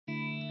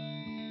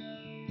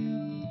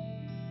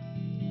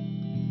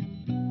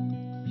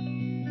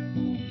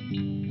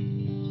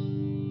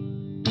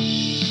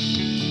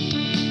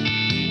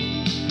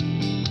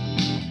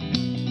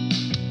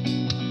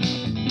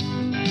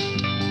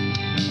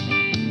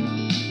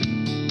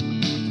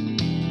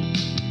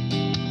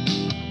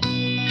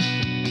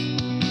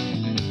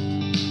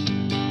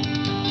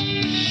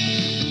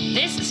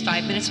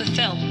5 Minutes with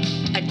Phil,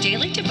 a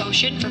daily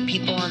devotion for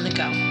people on the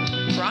go.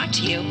 Brought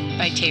to you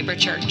by Tabor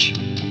Church.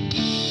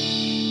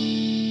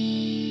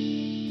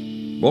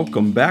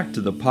 Welcome back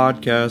to the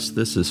podcast.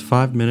 This is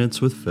 5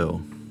 Minutes with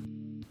Phil.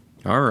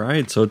 All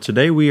right, so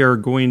today we are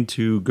going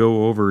to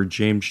go over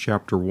James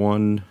chapter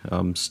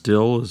 1,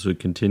 still as a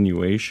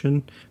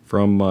continuation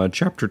from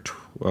chapter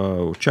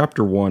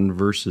 1,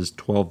 verses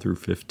 12 through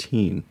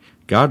 15.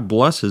 God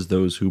blesses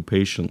those who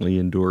patiently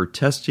endure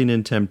testing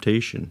and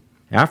temptation.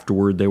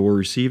 Afterward, they will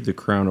receive the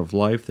crown of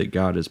life that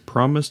God has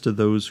promised to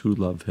those who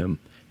love Him.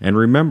 And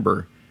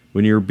remember,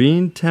 when you're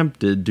being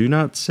tempted, do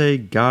not say,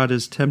 God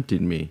is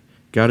tempting me.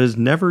 God is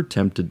never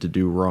tempted to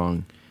do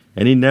wrong,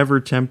 and He never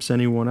tempts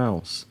anyone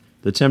else.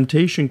 The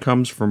temptation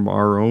comes from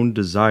our own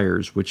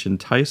desires, which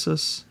entice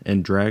us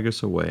and drag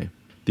us away.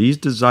 These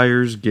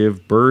desires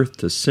give birth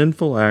to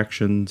sinful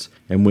actions,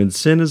 and when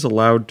sin is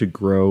allowed to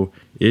grow,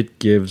 it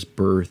gives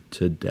birth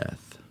to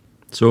death.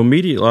 So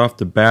immediately off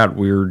the bat,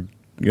 we're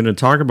going to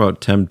talk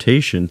about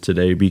temptation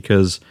today,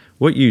 because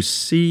what you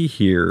see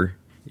here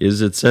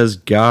is it says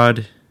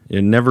God,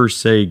 and never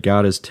say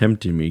God is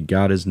tempting me.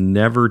 God is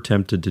never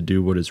tempted to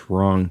do what is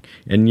wrong.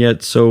 And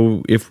yet,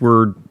 so if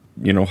we're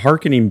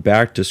hearkening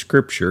back to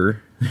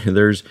Scripture,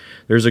 there's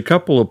a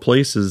couple of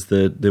places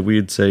that we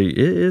would say,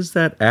 is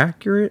that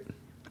accurate?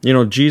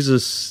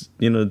 Jesus,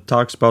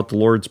 talks about the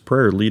Lord's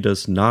Prayer, lead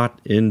us not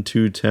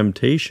into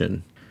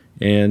temptation.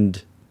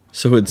 And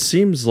so it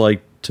seems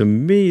like, to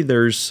me,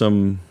 there's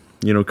some,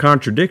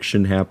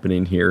 contradiction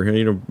happening here.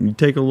 You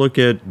take a look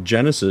at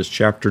Genesis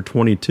chapter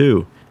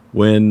 22,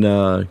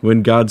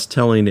 when God's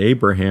telling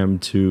Abraham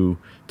to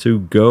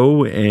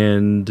go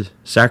and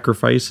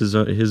sacrifice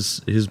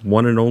his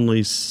one and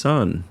only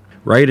son,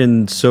 right?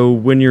 And so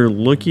when you're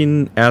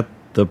looking at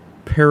the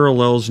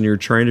parallels and you're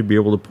trying to be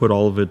able to put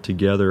all of it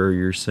together,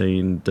 you're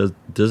saying,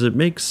 does it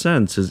make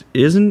sense?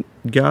 Isn't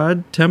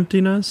God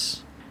tempting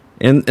us?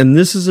 And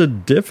this is a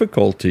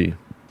difficulty,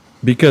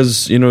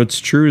 because it's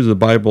true, the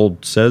Bible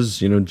says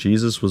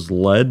Jesus was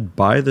led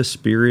by the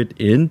Spirit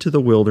into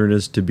the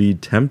wilderness to be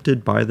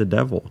tempted by the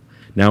devil.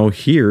 Now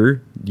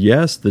here,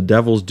 yes, the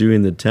devil's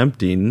doing the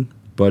tempting,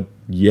 but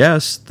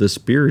yes, the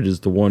Spirit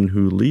is the one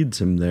who leads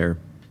him there.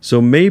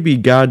 So maybe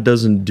God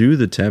doesn't do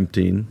the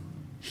tempting.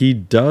 He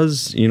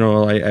does,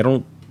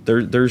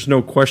 there's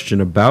no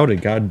question about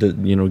it.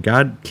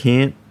 God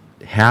can't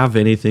have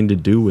anything to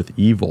do with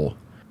evil.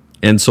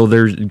 And so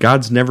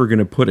God's never going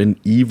to put an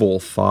evil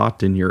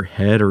thought in your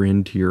head or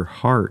into your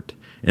heart.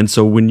 And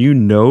so when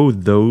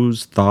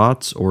those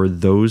thoughts or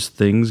those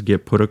things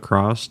get put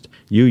across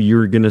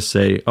you're going to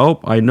say,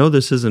 oh, I know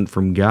this isn't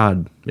from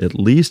God. At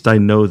least I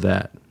know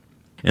that.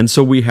 And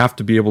so we have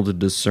to be able to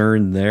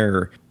discern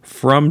there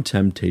from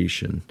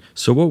temptation.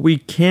 So what we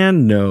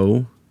can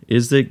know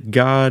is that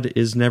God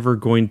is never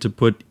going to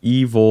put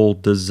evil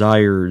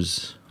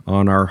desires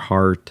on our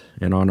heart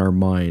and on our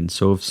mind.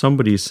 So if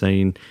somebody's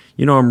saying,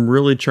 I'm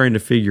really trying to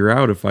figure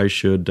out if I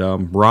should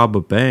rob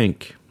a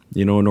bank,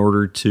 in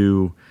order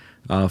to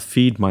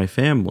feed my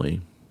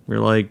family, we're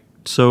like,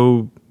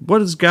 so what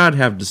does God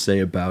have to say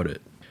about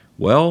it?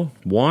 Well,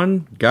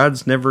 one,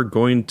 God's never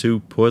going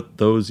to put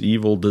those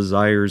evil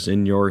desires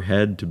in your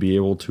head to be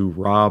able to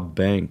rob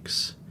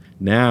banks.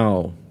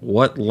 Now,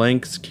 what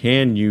lengths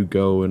can you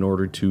go in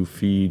order to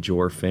feed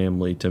your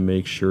family to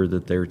make sure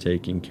that they're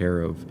taken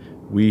care of?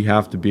 We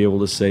have to be able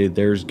to say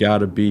there's got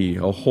to be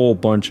a whole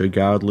bunch of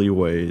godly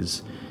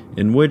ways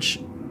in which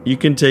you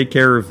can take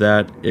care of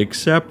that,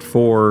 except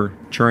for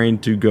trying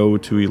to go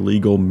to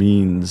illegal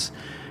means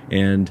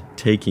and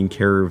taking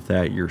care of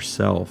that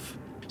yourself.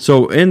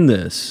 So in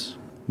this,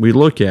 we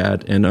look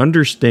at and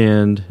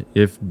understand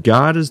if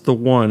God is the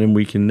one, and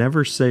we can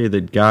never say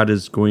that God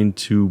is going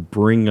to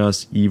bring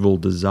us evil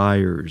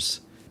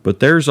desires, but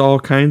there's all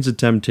kinds of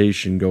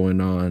temptation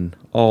going on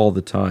all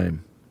the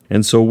time.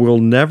 And so we'll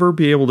never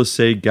be able to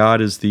say God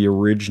is the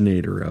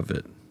originator of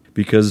it,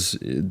 because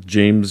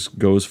James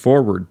goes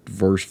forward,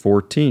 verse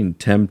 14,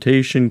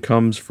 temptation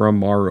comes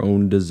from our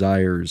own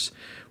desires,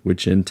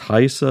 which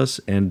entice us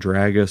and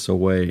drag us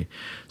away.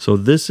 So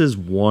this is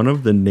one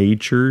of the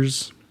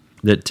natures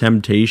that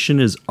temptation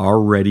is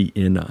already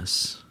in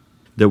us,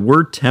 that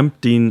we're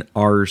tempting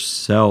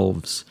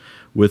ourselves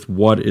with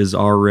what is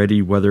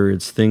already, whether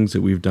it's things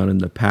that we've done in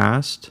the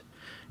past,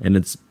 and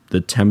it's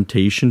the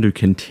temptation to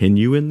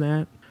continue in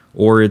that,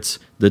 or it's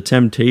the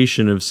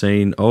temptation of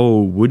saying,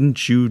 oh,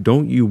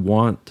 don't you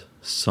want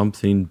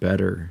something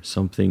better,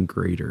 something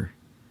greater?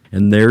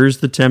 And there's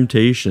the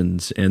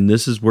temptations, and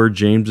this is where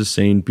James is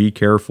saying, be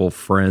careful,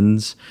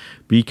 friends.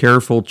 Be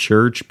careful,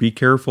 church. Be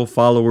careful,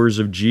 followers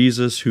of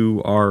Jesus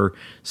who are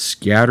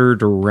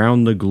scattered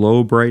around the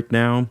globe right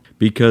now,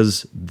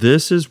 because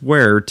this is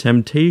where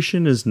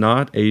temptation is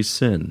not a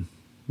sin.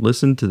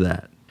 Listen to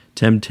that.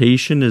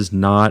 Temptation is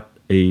not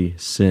a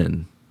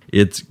sin.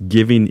 It's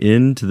giving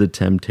in to the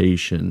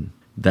temptation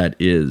that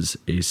is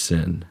a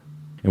sin.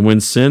 And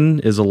when sin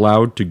is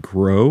allowed to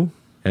grow,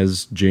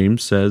 as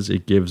James says,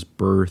 it gives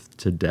birth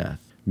to death.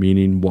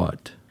 Meaning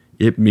what?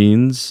 It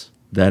means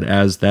that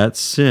as that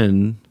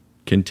sin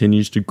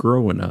continues to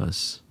grow in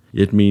us,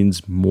 it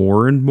means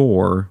more and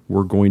more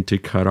we're going to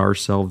cut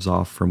ourselves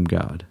off from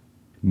God.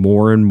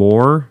 More and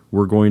more,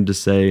 we're going to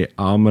say,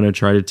 I'm going to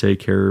try to take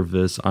care of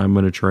this. I'm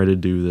going to try to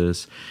do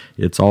this.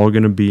 It's all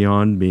going to be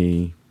on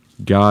me.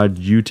 God,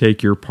 you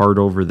take your part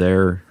over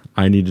there.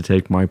 I need to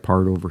take my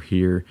part over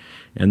here.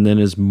 And then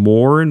as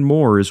more and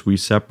more as we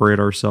separate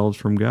ourselves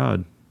from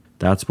God,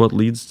 that's what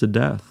leads to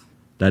death,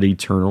 that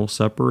eternal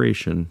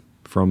separation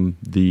from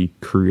the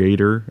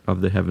creator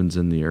of the heavens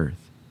and the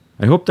earth.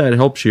 I hope that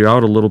helps you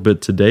out a little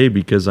bit today,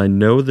 because I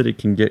know that it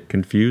can get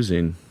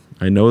confusing.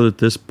 I know that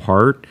this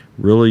part,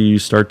 really you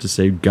start to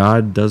say,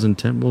 God doesn't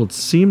tempt. Well, it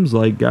seems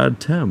like God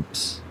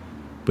tempts,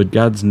 but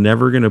God's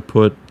never going to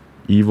put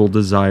evil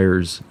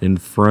desires in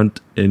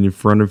front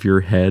of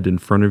your head, in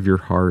front of your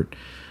heart,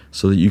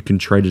 so that you can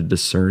try to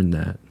discern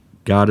that.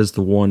 God is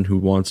the one who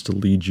wants to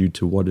lead you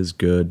to what is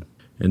good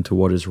and to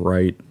what is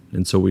right,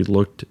 and so we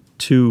looked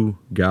to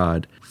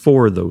God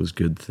for those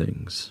good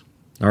things.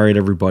 All right,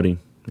 everybody.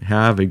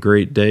 Have a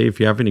great day. If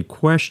you have any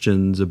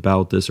questions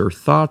about this or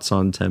thoughts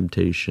on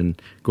temptation,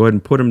 go ahead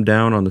and put them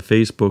down on the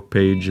Facebook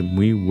page, and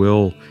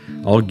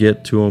I'll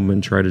get to them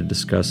and try to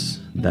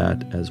discuss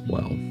that as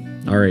well.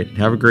 All right.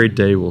 Have a great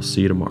day. We'll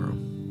see you tomorrow.